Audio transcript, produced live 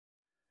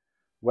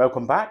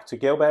Welcome back to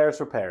Gilbert's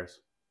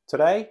Repairs.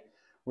 Today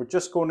we're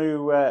just going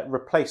to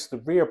replace the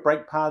rear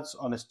brake pads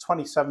on this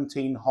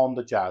 2017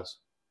 Honda Jazz.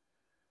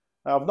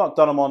 Now, I've not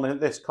done them on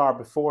this car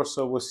before,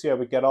 so we'll see how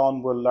we get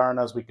on. We'll learn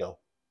as we go.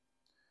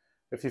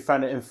 If you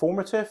found it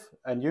informative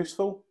and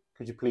useful,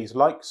 could you please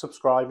like,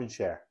 subscribe and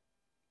share.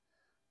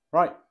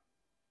 Right,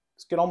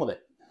 let's get on with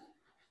it.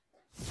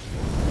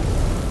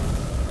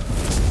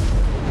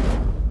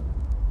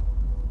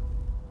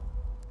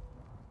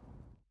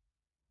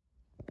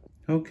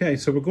 Okay,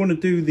 so we're going to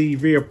do the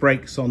rear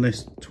brakes on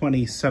this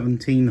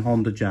 2017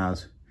 Honda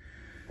Jazz.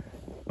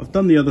 I've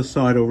done the other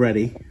side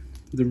already,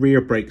 the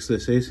rear brakes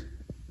this is,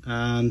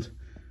 and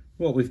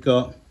what we've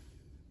got,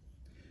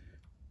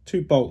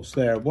 two bolts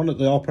there, one at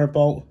the upper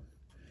bolt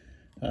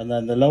and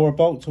then the lower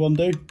bolt to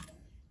undo.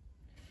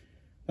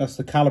 That's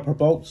the caliper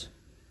bolts.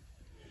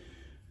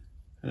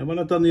 And when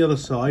I've done the other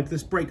side,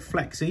 this brake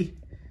flexi,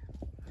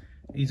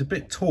 he's a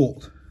bit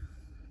taut.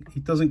 He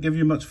doesn't give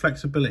you much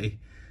flexibility.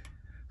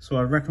 So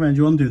I recommend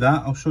you undo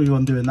that. I'll show you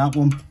undoing that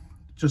one,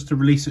 just to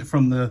release it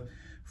from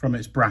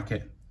its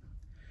bracket.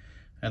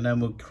 And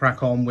then we'll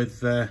crack on with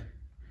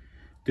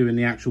doing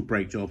the actual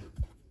brake job.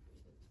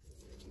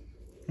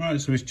 Right,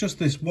 so it's just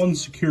this one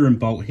securing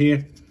bolt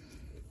here.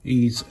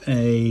 He's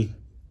a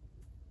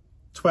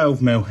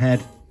 12mm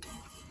head,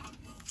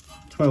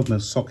 12mm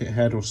socket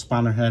head or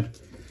spanner head.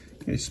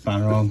 Get his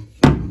spanner on,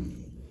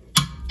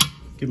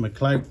 give him a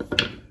clout.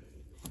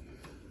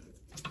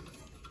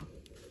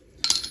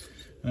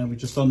 And we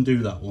just undo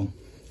that one.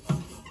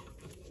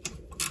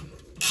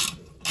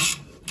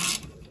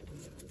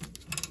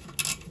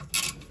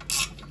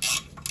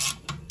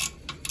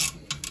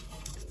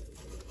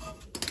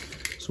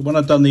 So when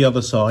I've done the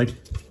other side,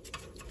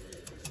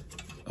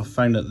 I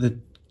found that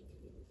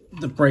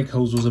the brake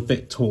hose was a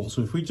bit taut.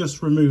 So if we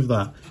just remove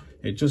that,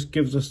 it just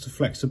gives us the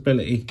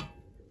flexibility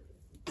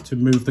to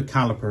move the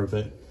caliper a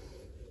bit.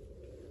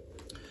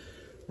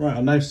 Right,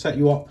 I'll now set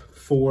you up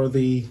for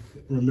the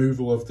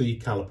removal of the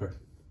caliper.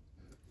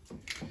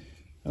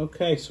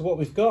 Okay, so what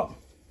we've got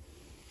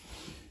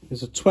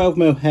is a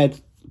 12mm head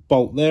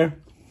bolt there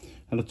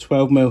and a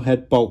 12mm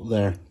head bolt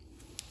there.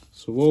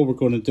 So all we're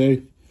going to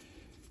do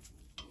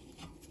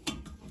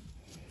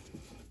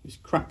is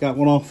crack that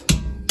one off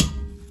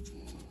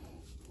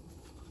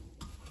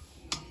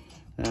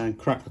and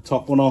crack the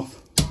top one off,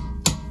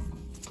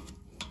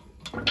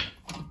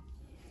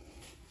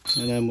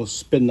 and then we'll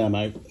spin them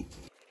out.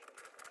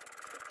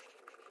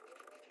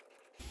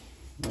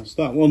 That's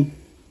that one.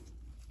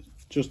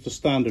 Just a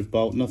standard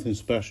bolt, nothing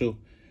special.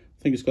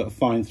 I think it's got a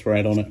fine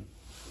thread on it.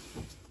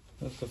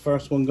 That's the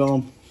first one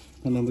gone,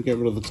 and then we get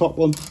rid of the top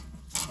one.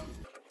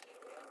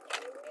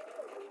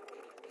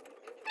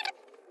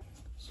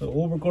 So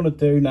all we're going to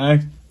do now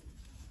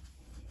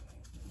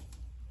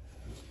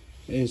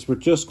is we're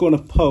just going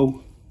to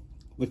pull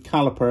the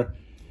caliper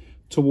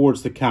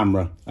towards the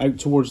camera, out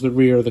towards the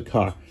rear of the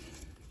car.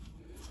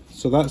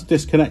 So that's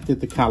disconnected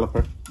the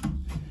caliper,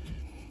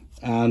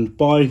 and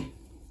by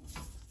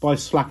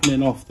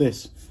slackening off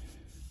this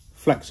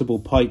flexible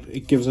pipe,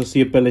 it gives us the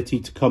ability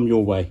to come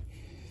your way.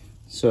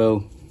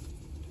 So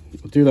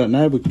we'll do that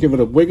now. We'll give it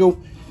a wiggle.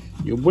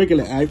 You wiggle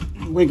it out,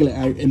 wiggle it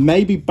out. It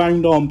may be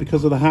bound on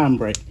because of the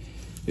handbrake.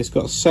 It's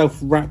got a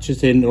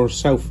self-ratcheting or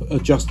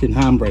self-adjusting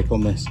handbrake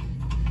on this.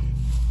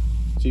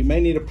 So you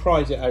may need to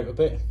prise it out a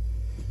bit.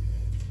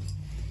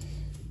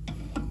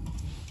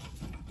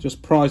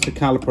 Just prise the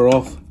caliper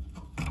off.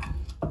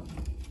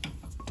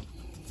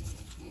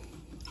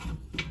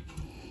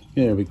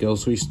 There we go,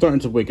 so he's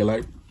starting to wiggle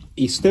out.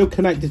 He's still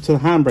connected to the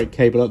handbrake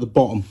cable at the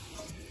bottom,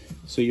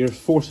 so you're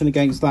forcing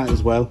against that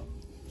as well.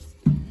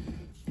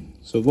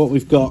 So what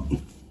we've got,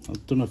 I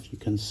don't know if you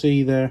can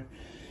see there,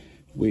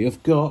 we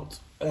have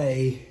got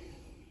a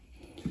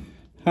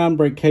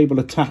handbrake cable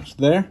attached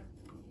there.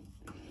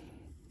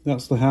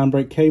 That's the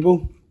handbrake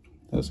cable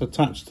that's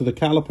attached to the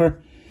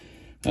caliper,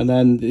 and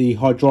then the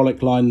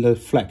hydraulic line, the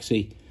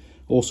flexi,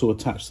 also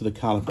attached to the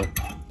caliper.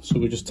 So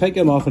we just take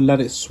them off and let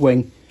it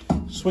swing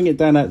it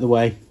down out the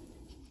way.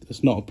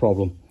 It's not a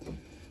problem.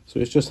 So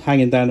it's just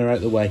hanging down there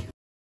out the way.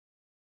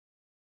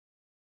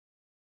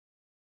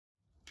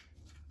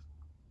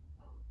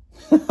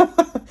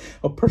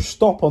 I'll push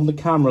stop on the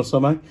camera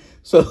somehow.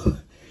 So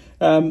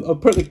I'll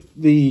put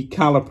the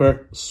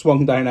caliper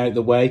swung down out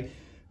the way,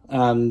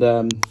 and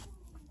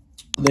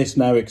this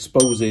now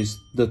exposes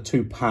the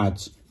two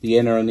pads, the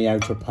inner and the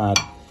outer pad.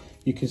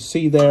 You can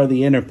see there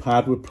the inner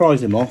pad, we'll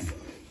prise him off.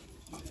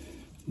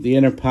 The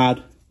inner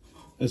pad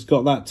has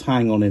got that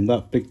tang on him,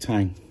 that big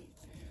tang.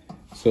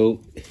 So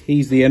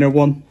he's the inner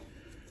one.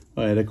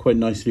 Oh, they're quite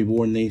nicely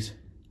worn, these.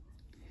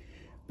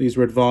 These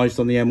were advised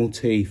on the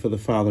MOT for the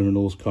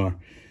father-in-law's car.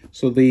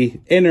 So the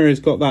inner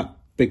has got that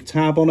big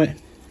tab on it,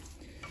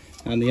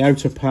 and the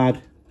outer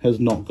pad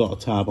has not got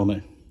a tab on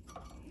it.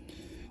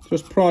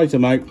 Just prise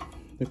them out.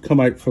 They've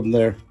come out from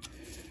the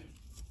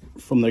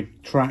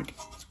track.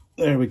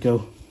 There we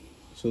go.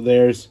 So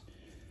there's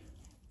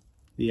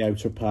the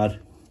outer pad.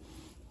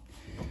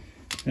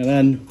 And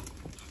then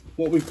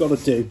what we've got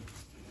to do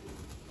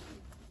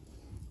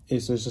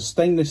is there's a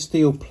stainless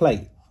steel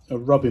plate, a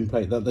rubbing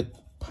plate that the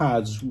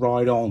pads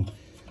ride on.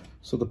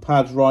 So the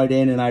pads ride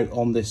in and out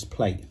on this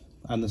plate,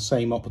 and the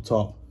same up the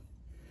top.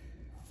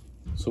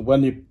 So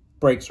when the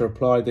brakes are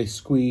applied, they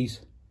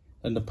squeeze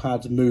and the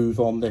pads move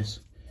on this.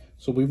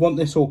 So we want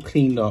this all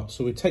cleaned up.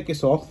 So we take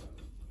this off.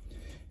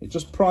 It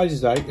just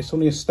prizes out. It's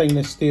only a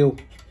stainless steel,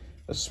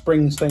 a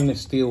spring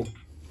stainless steel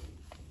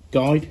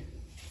guide.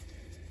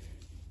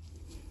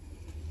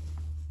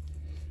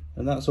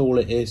 And that's all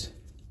it is.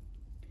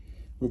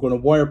 We're going to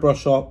wire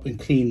brush up and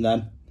clean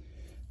them,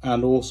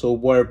 and also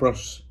wire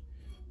brush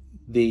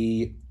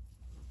the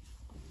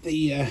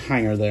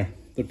hanger there,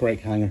 the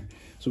brake hanger.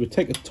 So we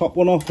take the top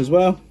one off as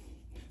well.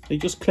 They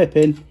just clip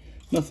in,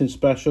 nothing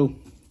special.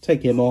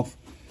 Take him off.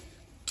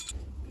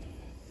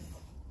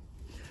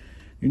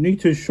 You need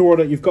to ensure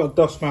that you've got a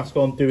dust mask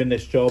on doing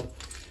this job.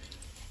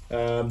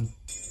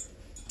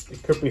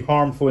 It could be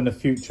harmful in the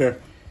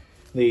future,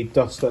 the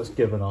dust that's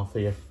given off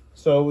here.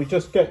 So we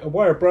just get a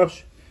wire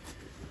brush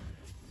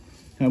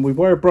and we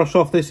wire brush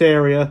off this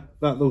area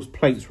that those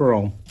plates were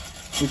on.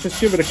 We just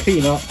give it a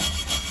clean up.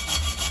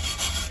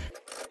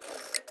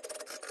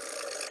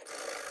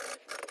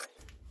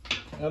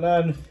 And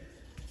then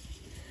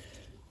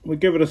we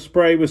give it a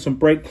spray with some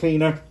brake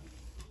cleaner.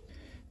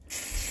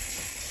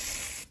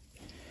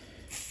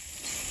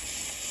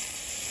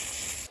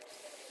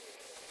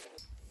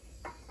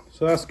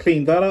 So that's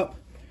cleaned that up.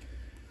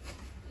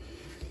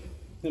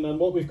 And then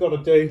what we've got to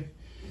do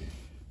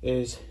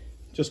is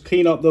just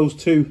clean up those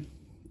two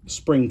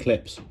spring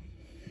clips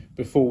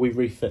before we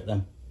refit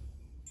them.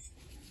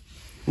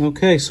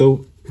 Okay,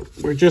 so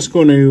we're just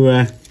going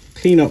to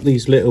clean up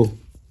these little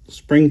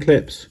spring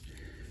clips.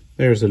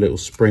 There's the little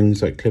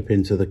springs that clip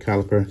into the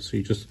caliper, so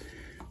you just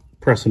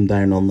press them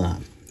down on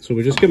that. So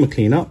we just give them a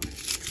clean up.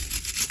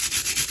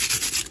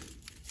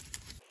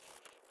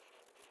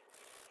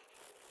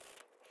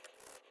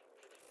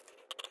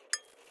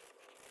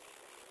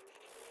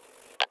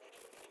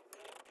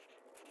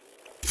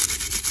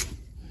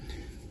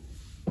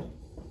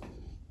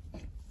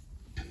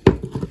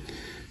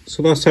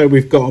 So that's how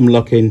we've got them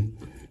looking,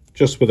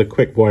 just with a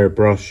quick wire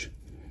brush.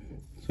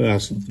 So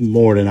that's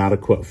more than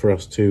adequate for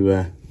us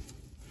to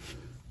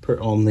put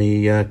on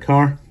the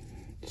car.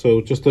 So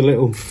just a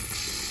little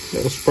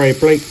spray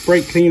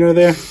brake cleaner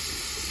there.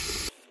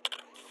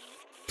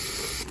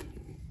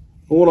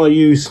 All I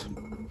use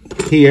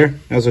here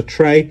as a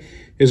tray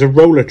is a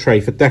roller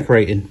tray for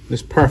decorating.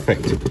 It's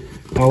perfect.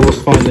 I always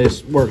find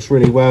this works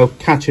really well.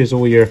 Catches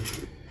all your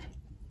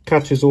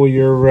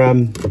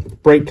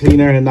brake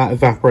cleaner, and that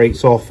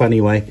evaporates off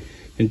anyway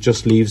and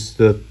just leaves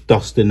the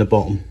dust in the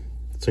bottom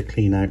to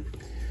clean out.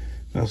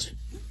 That's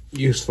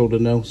useful to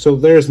know. So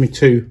there's my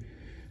two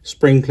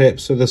spring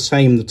clips. They're the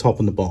same, the top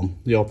and the bottom.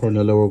 The upper and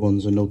the lower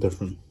ones are no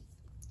different.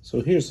 So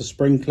here's the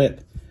spring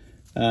clip,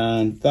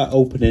 and that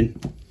opening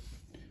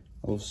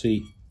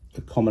obviously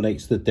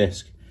accommodates the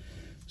disc.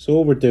 So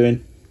all we're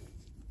doing,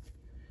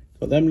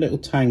 got them little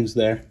tangs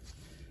there,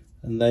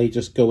 and they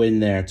just go in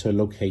there to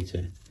locate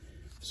it.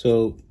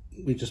 So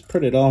we just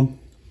put it on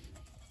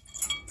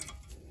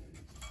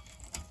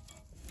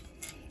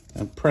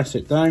and press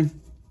it down.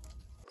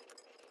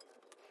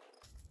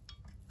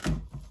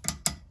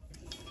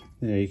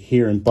 There, you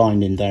hear him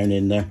binding down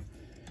in there.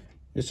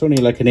 It's only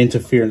like an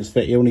interference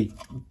fit. He only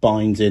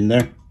binds in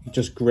there. He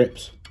just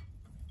grips.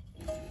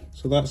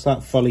 So that's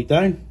that fully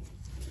down.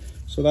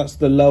 So that's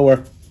the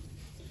lower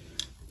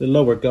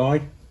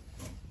guide.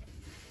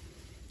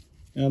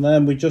 And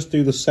then we just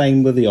do the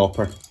same with the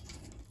upper.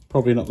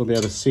 Probably not going to be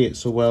able to see it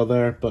so well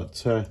there,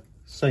 but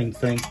same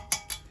thing.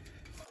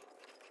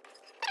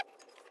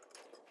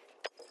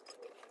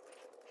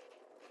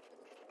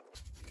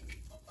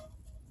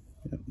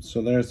 Yep,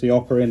 so there's the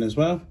upper in as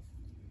well.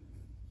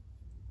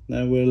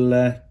 Now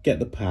we'll get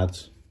the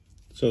pads.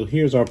 So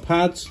here's our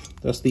pads.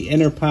 That's the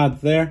inner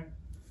pad there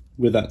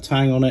with that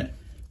tang on it,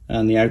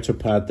 and the outer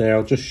pad there.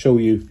 I'll just show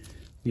you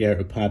the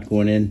outer pad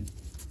going in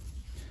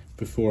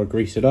before I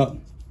grease it up.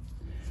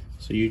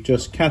 So you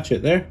just catch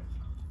it there.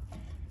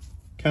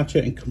 Catch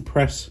it and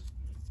compress.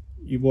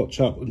 You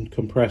watch up and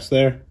compress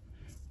there,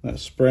 that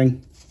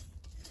spring,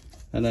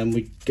 and then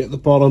we get the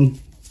bottom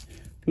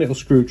little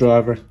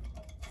screwdriver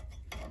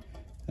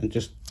and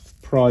just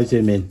prise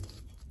him in.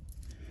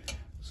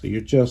 So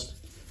you're just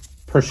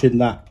pushing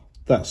that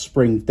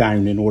spring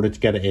down in order to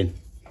get it in,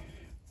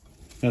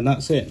 and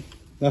that's it.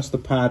 That's the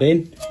pad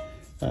in.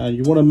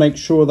 You want to make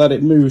sure that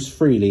it moves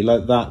freely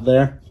like that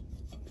there.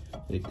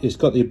 It's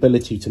got the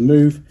ability to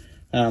move,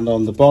 and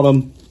on the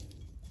bottom,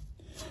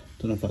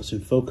 don't know if that's in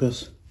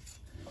focus,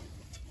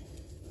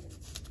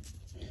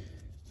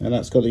 and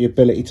that's got the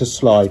ability to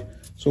slide.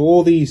 So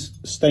all these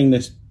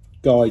stainless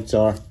guides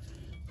are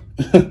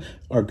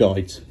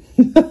guides.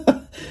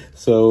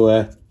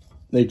 So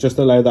they just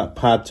allow that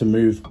pad to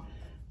move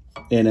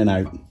in and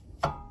out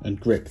and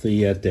grip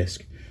the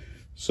disc.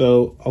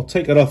 So I'll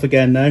take it off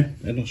again now,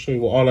 and I'll show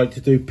you what I like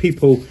to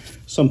do.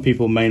 Some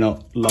people may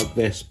not like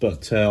this,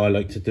 but I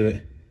like to do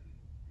it.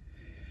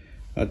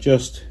 I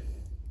just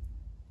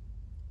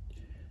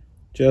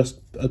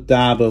a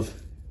dab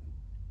of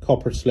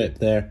copper slip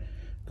there,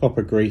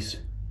 copper grease.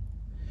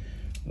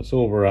 That's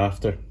all we're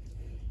after.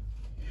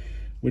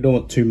 We don't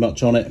want too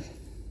much on it.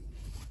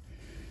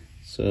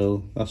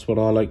 So that's what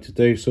I like to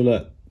do. So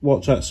look,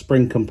 watch that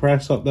spring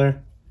compress up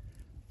there.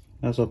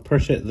 As I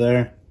push it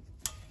there.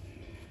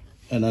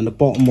 And then the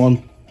bottom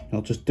one,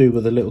 I'll just do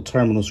with a little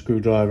terminal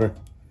screwdriver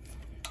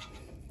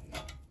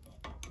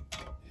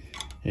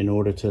in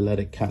order to let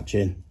it catch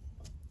in.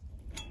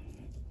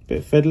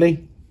 Bit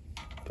fiddly,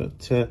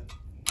 but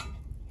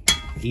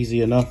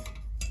easy enough.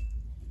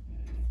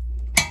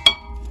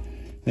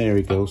 There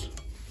he goes.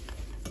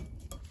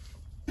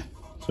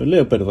 So a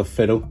little bit of a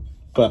fiddle,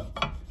 but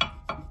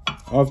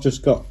I've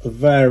just got a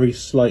very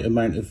slight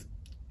amount of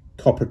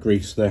copper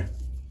grease there.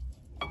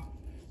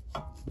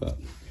 But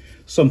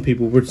some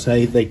people would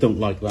say they don't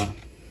like that.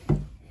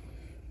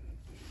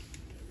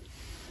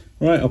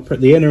 Right, I'll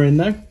put the inner in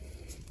now.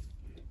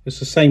 It's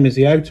the same as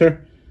the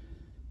outer,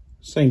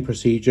 same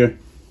procedure.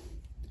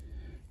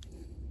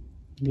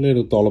 A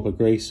little dollop of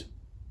grease,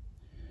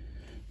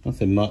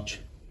 nothing much,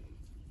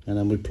 and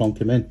then we plonk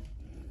him in.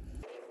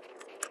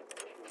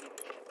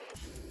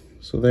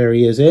 So there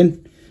he is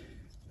in,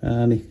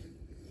 and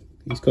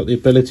he's got the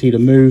ability to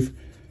move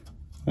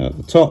at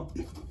the top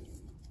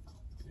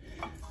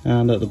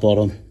and at the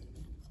bottom,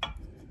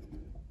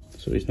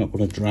 so he's not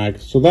going to drag.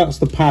 So that's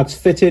the pads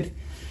fitted.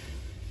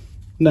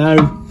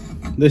 Now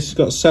this has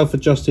got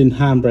self-adjusting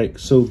handbrake,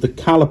 so the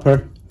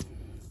caliper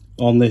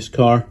on this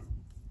car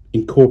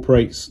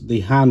incorporates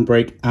the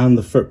handbrake and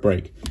the foot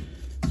brake.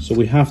 So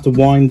we have to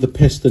wind the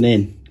piston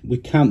in. We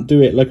can't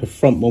do it like a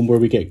front one where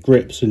we get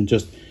grips and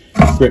just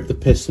grip the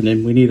piston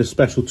in. We need a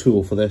special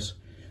tool for this.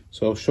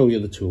 So I'll show you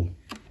the tool.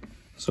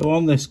 So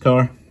on this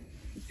car,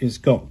 it's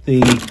got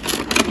the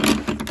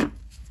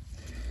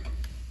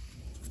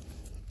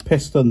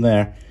piston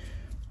there.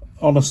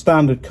 On a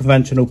standard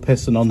conventional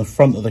piston on the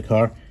front of the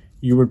car,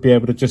 you would be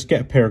able to just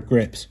get a pair of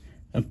grips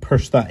and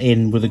push that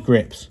in with the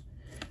grips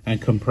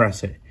and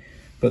compress it.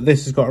 But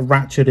this has got a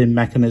ratcheting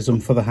mechanism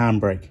for the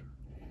handbrake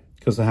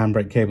because the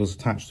handbrake cable is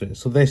attached to it.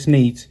 So this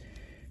needs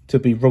to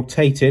be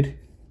rotated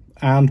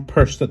and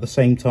pushed at the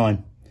same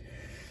time.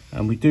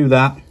 And we do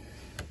that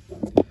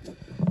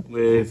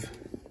with,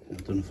 I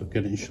don't know if I've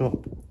got it in shot.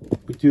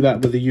 We do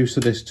that with the use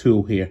of this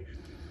tool here.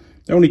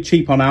 They're only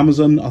cheap on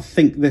Amazon. I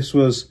think this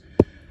was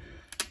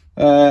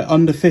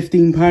under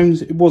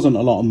 £15. It wasn't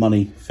a lot of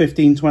money,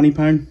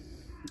 £15–20,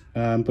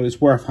 but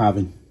it's worth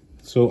having.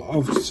 So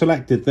I've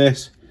selected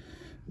this.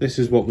 This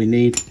is what we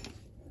need.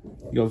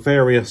 You got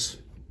various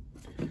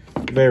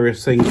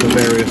things for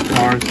various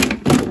cars,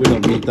 but we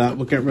don't need that.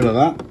 We'll get rid of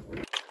that.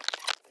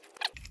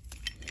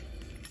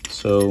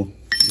 So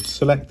you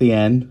select the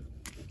end,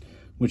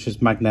 which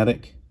is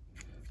magnetic.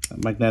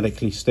 That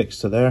magnetically sticks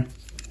to there,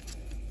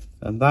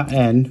 and that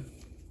end,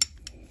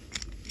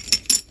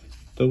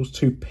 those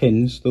two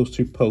pins, those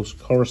two posts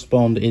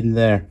correspond in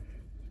there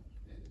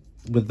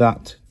with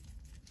that.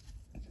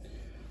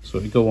 So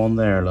we go on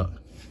there, look.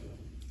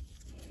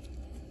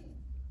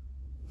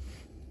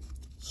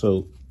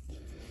 So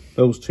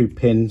those two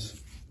pins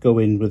go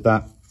in with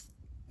that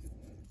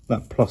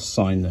plus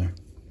sign there.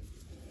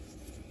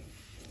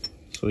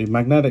 So he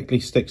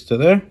magnetically sticks to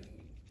there.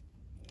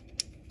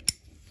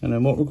 And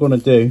then what we're going to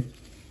do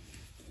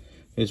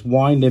is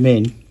wind him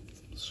in.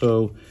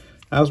 So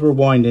as we're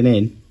winding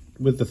in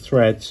with the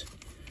threads,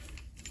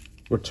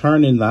 we're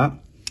turning that.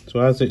 So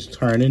as it's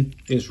turning,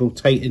 it's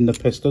rotating the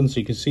piston, so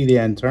you can see the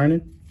end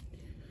turning.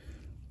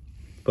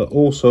 But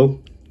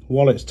also,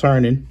 while it's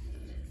turning,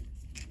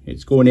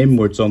 it's going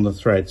inwards on the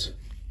threads.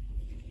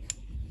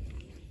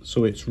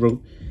 So it's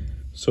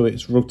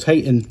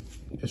rotating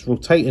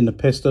the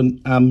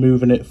piston and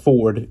moving it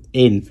forward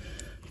in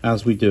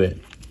as we do it.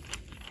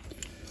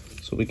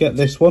 So we get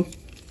this one.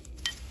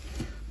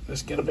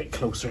 Let's get a bit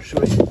closer, shall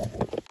we?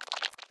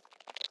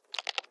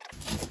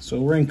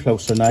 So we're in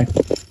closer now.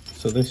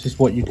 So this is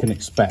what you can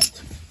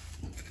expect.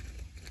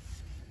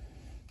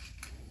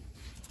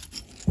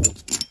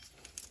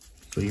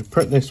 So you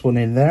put this one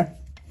in there.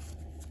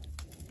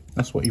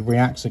 That's what he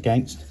reacts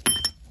against.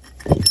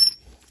 Don't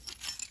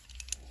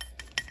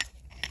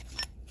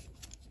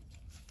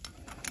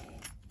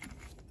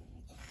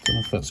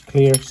know if that's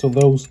clear. So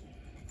those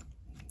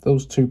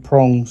two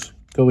prongs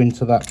go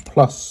into that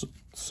plus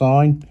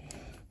sign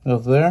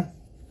of there.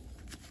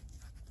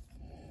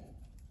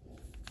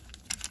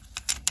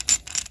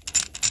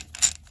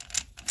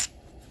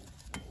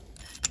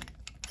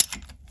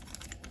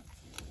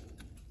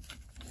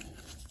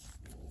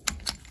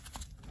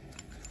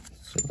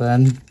 So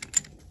then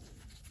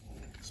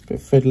it's a bit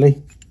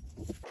fiddly.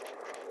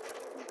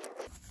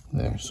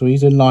 There, so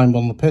he's in line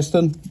on the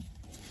piston.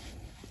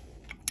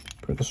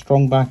 Put the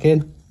strong back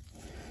in,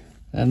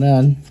 and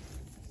then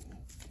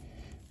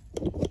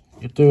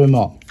you do him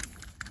up.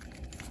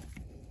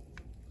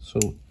 So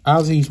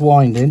as he's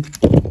winding,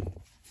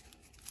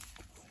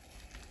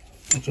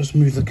 I'll just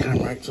move the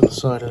camera out to the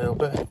side a little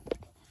bit.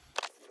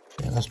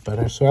 Yeah, that's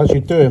better. So as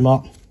you do him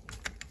up,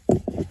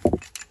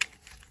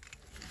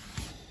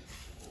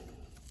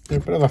 they're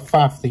a bit of a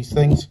faff, these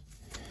things.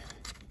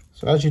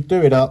 So as you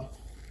do it up,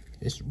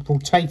 it's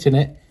rotating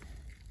it.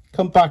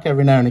 Come back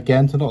every now and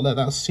again to not let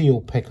that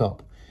seal pick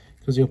up,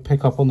 because he'll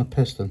pick up on the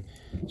piston.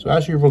 So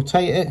as you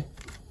rotate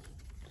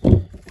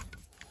it,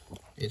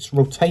 it's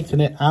rotating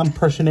it and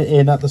pushing it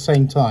in at the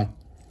same time.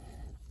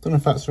 Don't know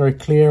if that's very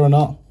clear or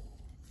not.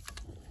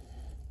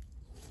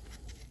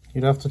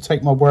 You'd have to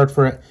take my word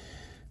for it.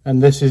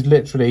 And this is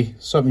literally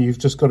something you've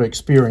just got to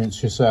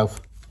experience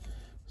yourself.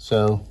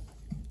 So,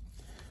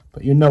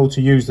 but you know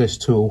to use this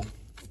tool,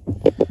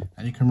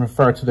 and you can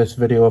refer to this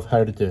video of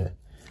how to do it.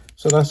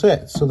 So that's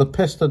it. So the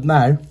piston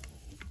now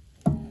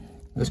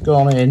has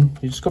gone in.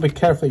 You just got to be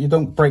careful that you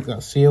don't break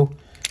that seal.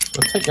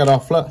 So take that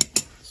off, look.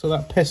 So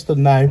that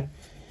piston now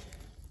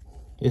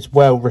is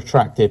well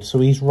retracted. So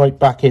he's right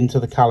back into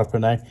the caliper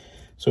now.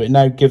 So it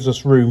now gives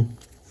us room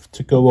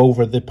to go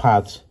over the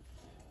pads.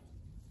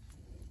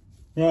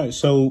 Right,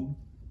 so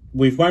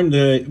we've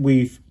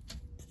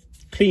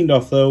cleaned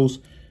off those,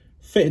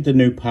 fitted the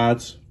new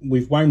pads.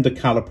 We've wound the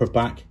caliper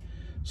back.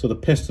 So the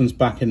piston's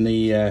back in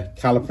the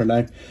caliper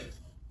now.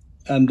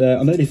 And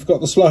I nearly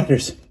forgot the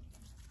sliders.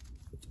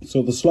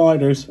 So the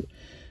sliders,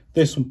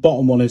 this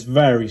bottom one is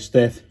very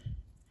stiff.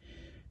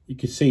 You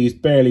can see he's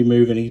barely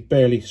moving, he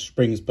barely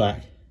springs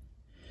back.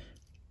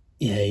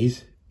 Yeah,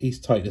 he's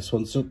tight, this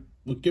one, so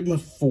we'll give him a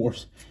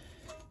force.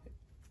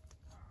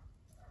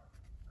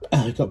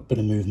 I got a bit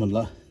of movement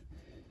there.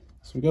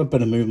 So we've got a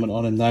bit of movement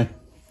on him now.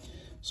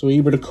 So he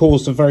would have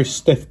caused a very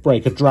stiff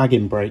brake, a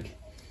dragging brake.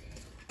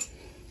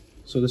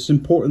 So it's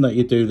important that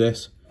you do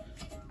this.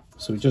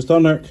 So we just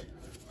unearth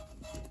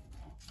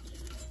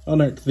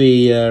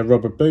the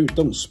rubber boot,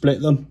 don't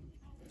split them.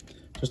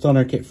 Just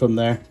unearth it from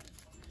there.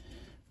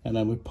 And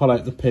then we pull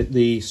out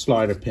the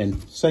slider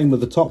pin. Same with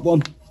the top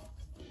one.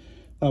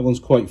 That one's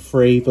quite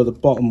free, but the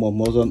bottom one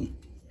wasn't.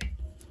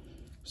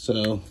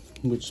 So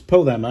we just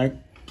pull them out.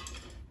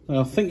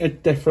 I think they're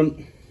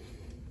different.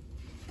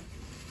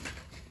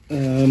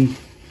 I'll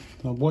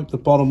wipe the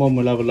bottom one,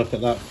 we'll have a look at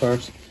that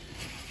first.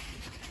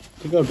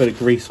 They've got a bit of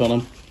grease on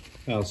them.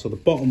 Oh, so the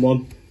bottom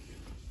one,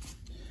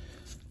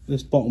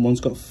 this bottom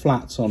one's got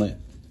flats on it.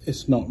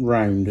 It's not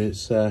round,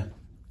 it's got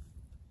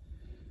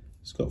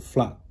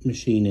flat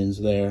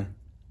machinings there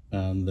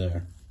and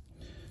there.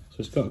 So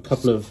it's got a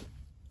couple of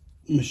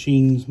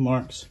machines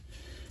marks.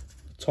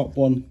 The top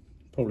one,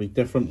 probably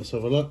different, let's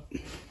have a look.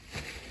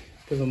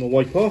 Give them a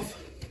wipe off.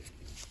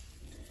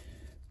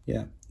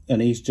 Yeah,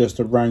 and he's just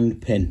a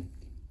round pin.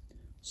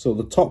 So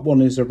the top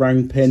one is a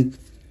round pin,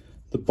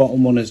 the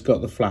bottom one has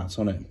got the flats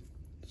on it.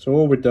 So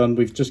all we're done,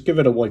 we've just give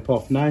it a wipe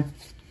off now.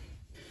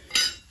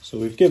 So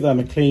we've give them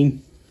a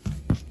clean.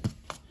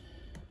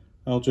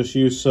 I'll just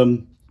use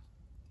some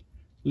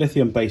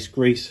lithium based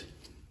grease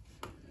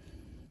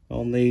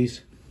on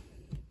these.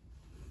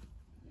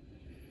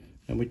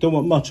 And we don't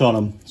want much on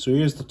them. So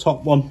here's the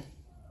top one.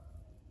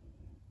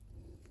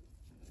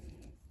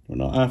 We're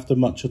not after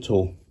much at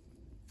all.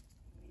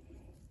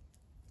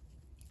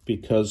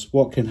 Because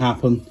what can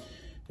happen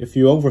if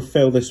you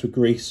overfill this with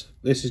grease,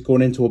 this is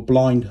going into a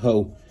blind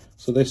hole.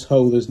 So this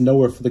hole, there's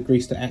nowhere for the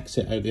grease to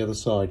exit out the other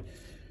side.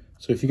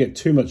 So if you get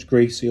too much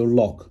grease, you'll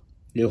lock.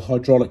 You'll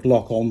hydraulic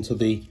lock onto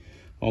the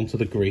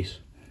grease.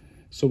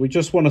 So we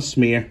just want to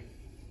smear.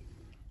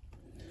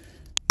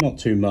 Not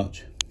too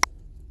much.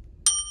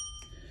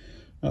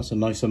 That's a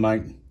nice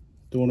amount.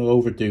 Don't want to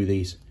overdo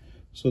these.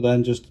 So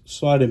then just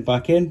slide him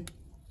back in.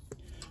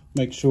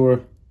 Make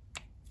sure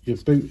your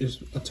boot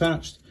is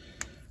attached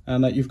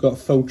and that you've got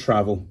full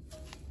travel.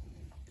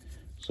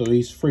 So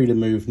he's free to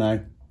move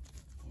now.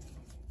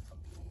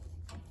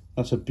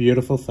 That's a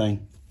beautiful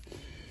thing.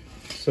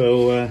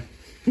 So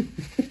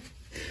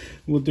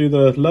we'll do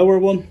the lower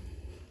one.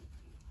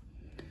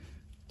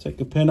 Take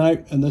the pin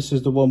out, and this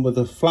is the one with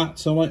the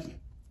flats on it.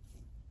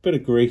 Bit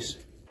of grease.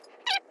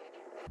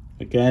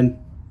 Again,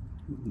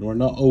 we're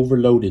not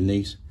overloading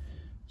these.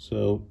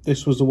 So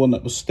this was the one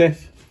that was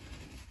stiff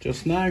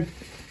just now.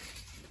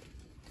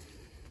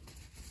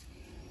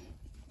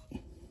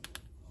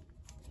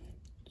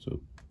 So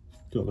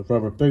got the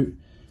rubber boot.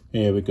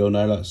 Here we go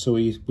now. Look, so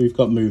we've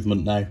got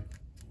movement now.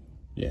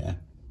 Yeah,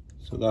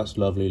 so that's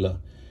lovely.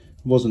 Look,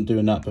 wasn't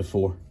doing that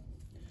before.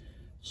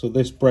 So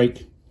this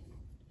brake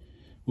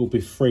will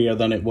be freer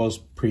than it was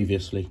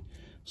previously.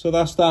 So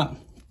that's that.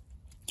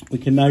 We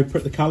can now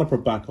put the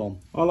caliper back on.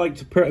 I like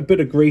to put a bit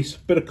of grease, a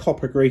bit of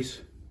copper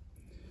grease,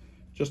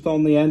 just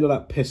on the end of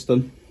that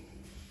piston.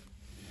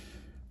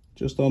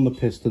 Just on the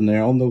piston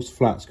there, on those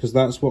flats, because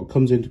that's what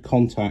comes into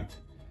contact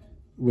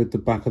with the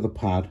back of the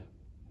pad.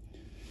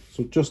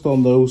 So just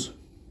on those,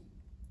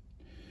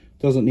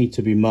 doesn't need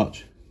to be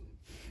much.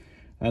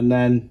 And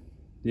then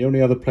the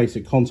only other place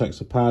it contacts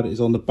the pad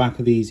is on the back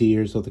of these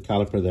ears of the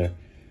caliper there.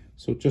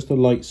 So just a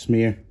light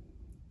smear.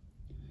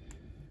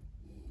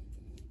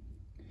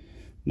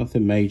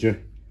 Nothing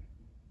major.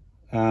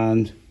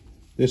 And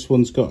this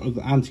one's got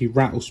the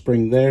anti-rattle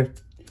spring there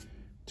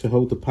to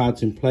hold the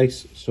pads in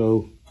place.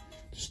 So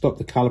to stop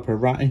the caliper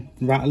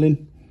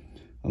rattling,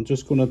 I'm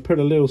just going to put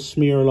a little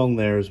smear along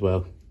there as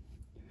well.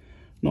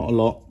 Not a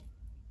lot,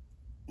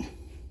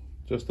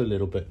 just a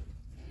little bit.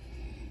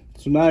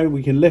 So now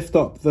we can lift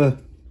up the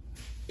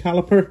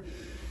caliper,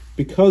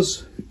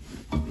 because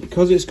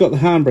it's got the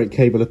handbrake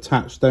cable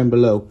attached down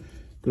below,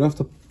 you're going to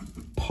have to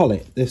pull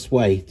it this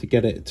way to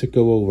get it to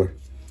go over.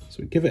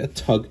 So give it a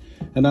tug,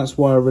 and that's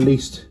why I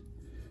released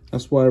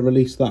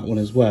that one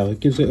as well. It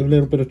gives it a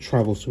little bit of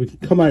travel, so we can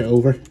come out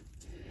over.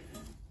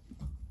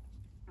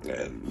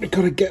 We've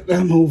got to get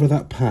them over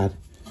that pad.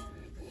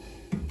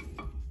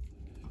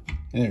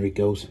 There he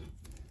goes.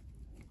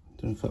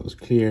 Don't know if that was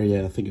clear.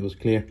 Yeah, I think it was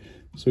clear.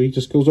 So he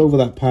just goes over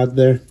that pad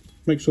there.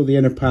 Make sure the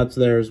inner pad's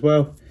there as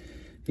well.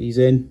 He's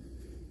in.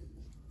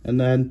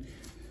 And then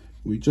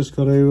we just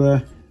got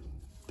to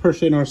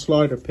push in our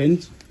slider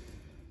pins.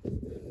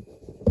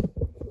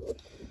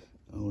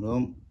 Hold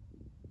on.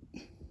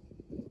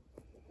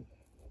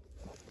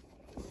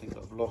 I think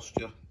I've lost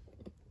you.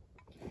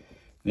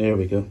 There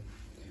we go.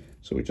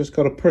 So we just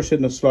got to push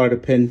in the slider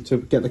pin to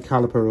get the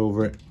caliper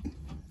over it.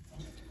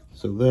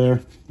 So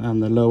there,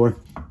 and the lower.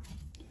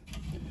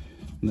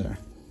 There.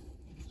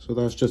 So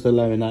that's just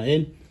allowing that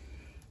in.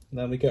 And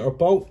then we get our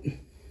bolt.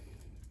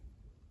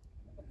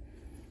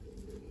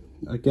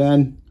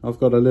 Again, I've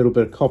got a little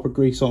bit of copper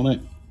grease on it.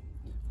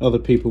 Other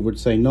people would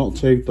say not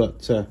to,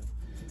 but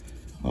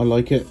I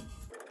like it.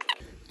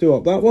 Do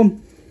up that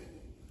one.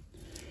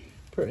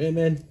 Put him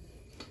in.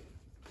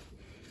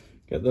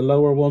 Get the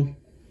lower one.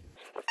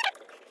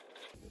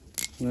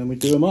 And then we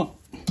do him up.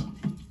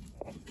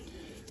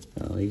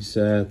 Oh, he's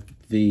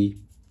the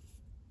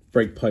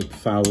brake pipe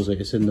fouls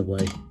it, it's in the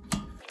way.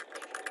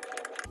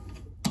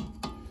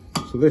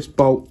 So this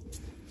bolt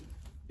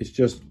is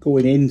just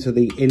going into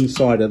the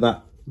inside of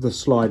the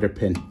slider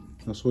pin.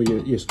 That's where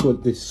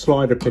the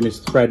slider pin is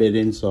threaded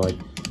inside.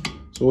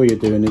 So all you're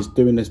doing is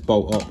doing this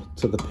bolt up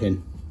to the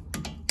pin.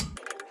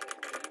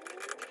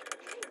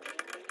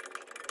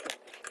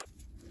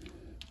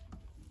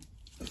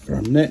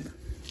 Firm nip.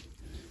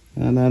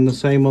 And then the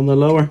same on the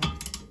lower.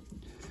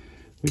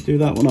 We do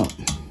that one up.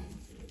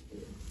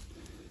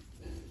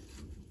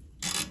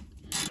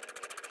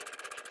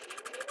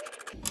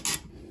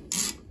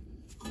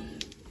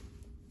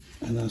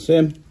 And that's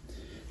him.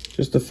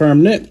 Just a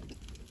firm nip.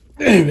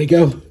 There we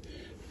go.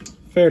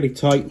 Fairly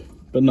tight,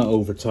 but not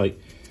over tight.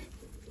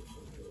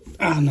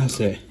 And that's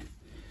it.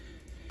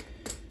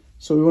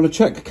 So we want to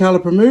check the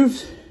caliper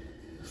moves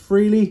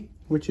freely,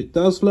 which it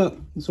does. Look,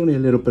 it's only a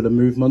little bit of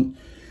movement.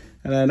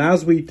 And then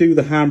as we do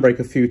the handbrake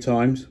a few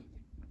times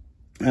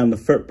and the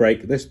foot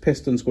brake, this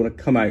piston's going to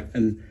come out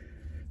and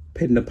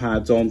pin the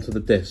pads onto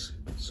the disc.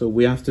 So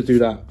we have to do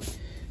that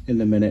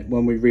in a minute.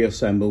 When we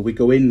reassemble, we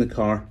go in the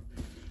car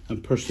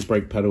and push the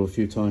brake pedal a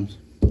few times.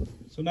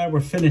 So now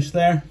we're finished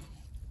there.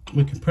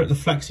 We can put the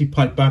flexi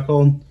pipe back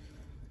on.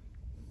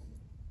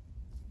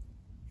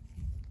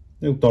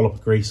 Little dollop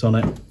of grease on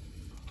it,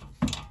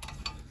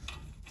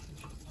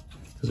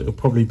 because it'll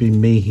probably be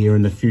me here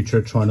in the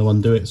future trying to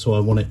undo it, so I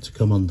want it to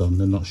come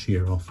undone and not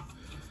shear off.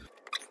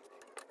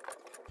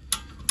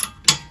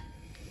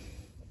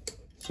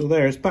 So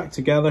there, it's back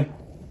together.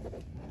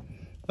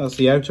 That's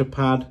the outer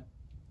pad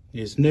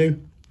is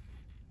new,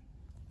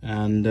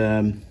 and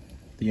the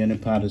inner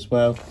pad as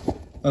well.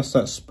 That's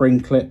that spring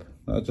clip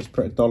that I just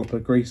put a dollop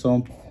of grease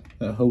on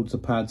that holds the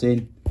pads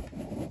in.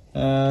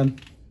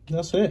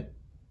 That's it.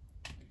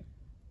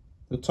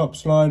 The top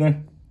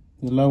slider,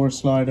 the lower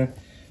slider.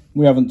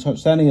 We haven't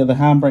touched any of the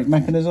handbrake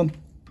mechanism.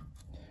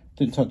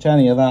 Didn't touch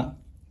any of that.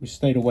 We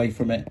stayed away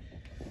from it.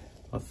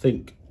 I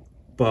think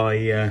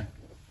by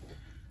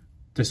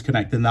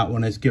disconnecting that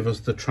one has given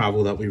us the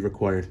travel that we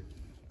required.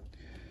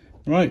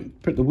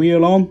 Right, put the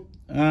wheel on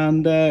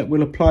and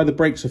we'll apply the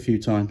brakes a few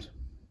times.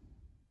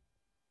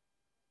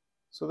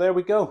 So there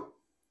we go.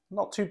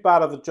 Not too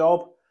bad of a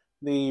job.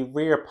 The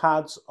rear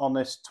pads on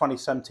this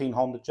 2017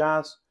 Honda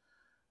Jazz.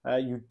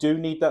 You do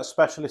need that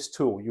specialist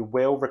tool. You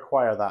will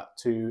require that,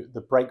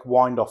 the brake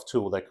wind-off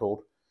tool they're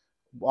called.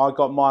 I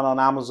got mine on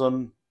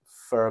Amazon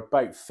for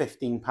about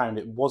 £15.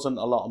 It wasn't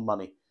a lot of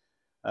money.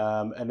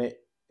 And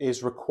it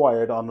is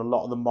required on a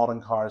lot of the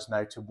modern cars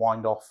now to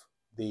wind off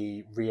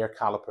the rear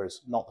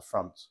calipers, not the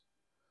fronts.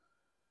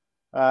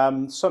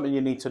 Something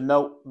you need to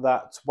note,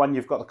 that when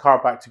you've got the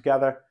car back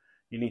together,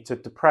 you need to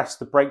depress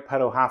the brake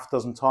pedal half a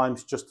dozen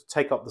times just to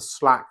take up the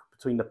slack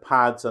between the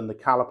pads and the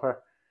caliper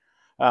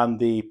and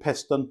the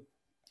piston.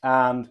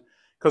 And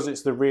because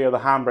it's the rear, the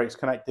handbrake's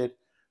connected,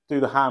 do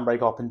the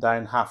handbrake up and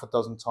down half a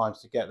dozen times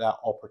to get that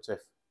operative.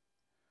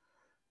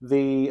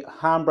 The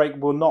handbrake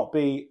will not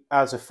be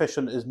as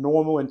efficient as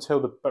normal until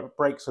the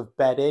brakes have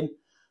bed in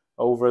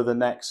over the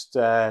next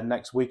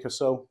week or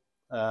so.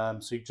 So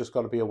you've just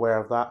got to be aware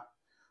of that.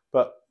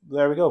 But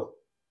there we go.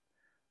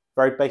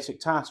 Very basic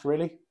task,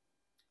 really.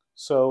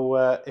 So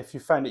if you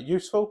found it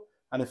useful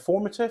and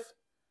informative,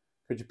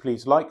 could you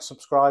please like,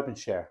 subscribe and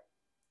share?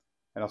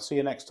 And I'll see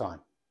you next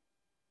time.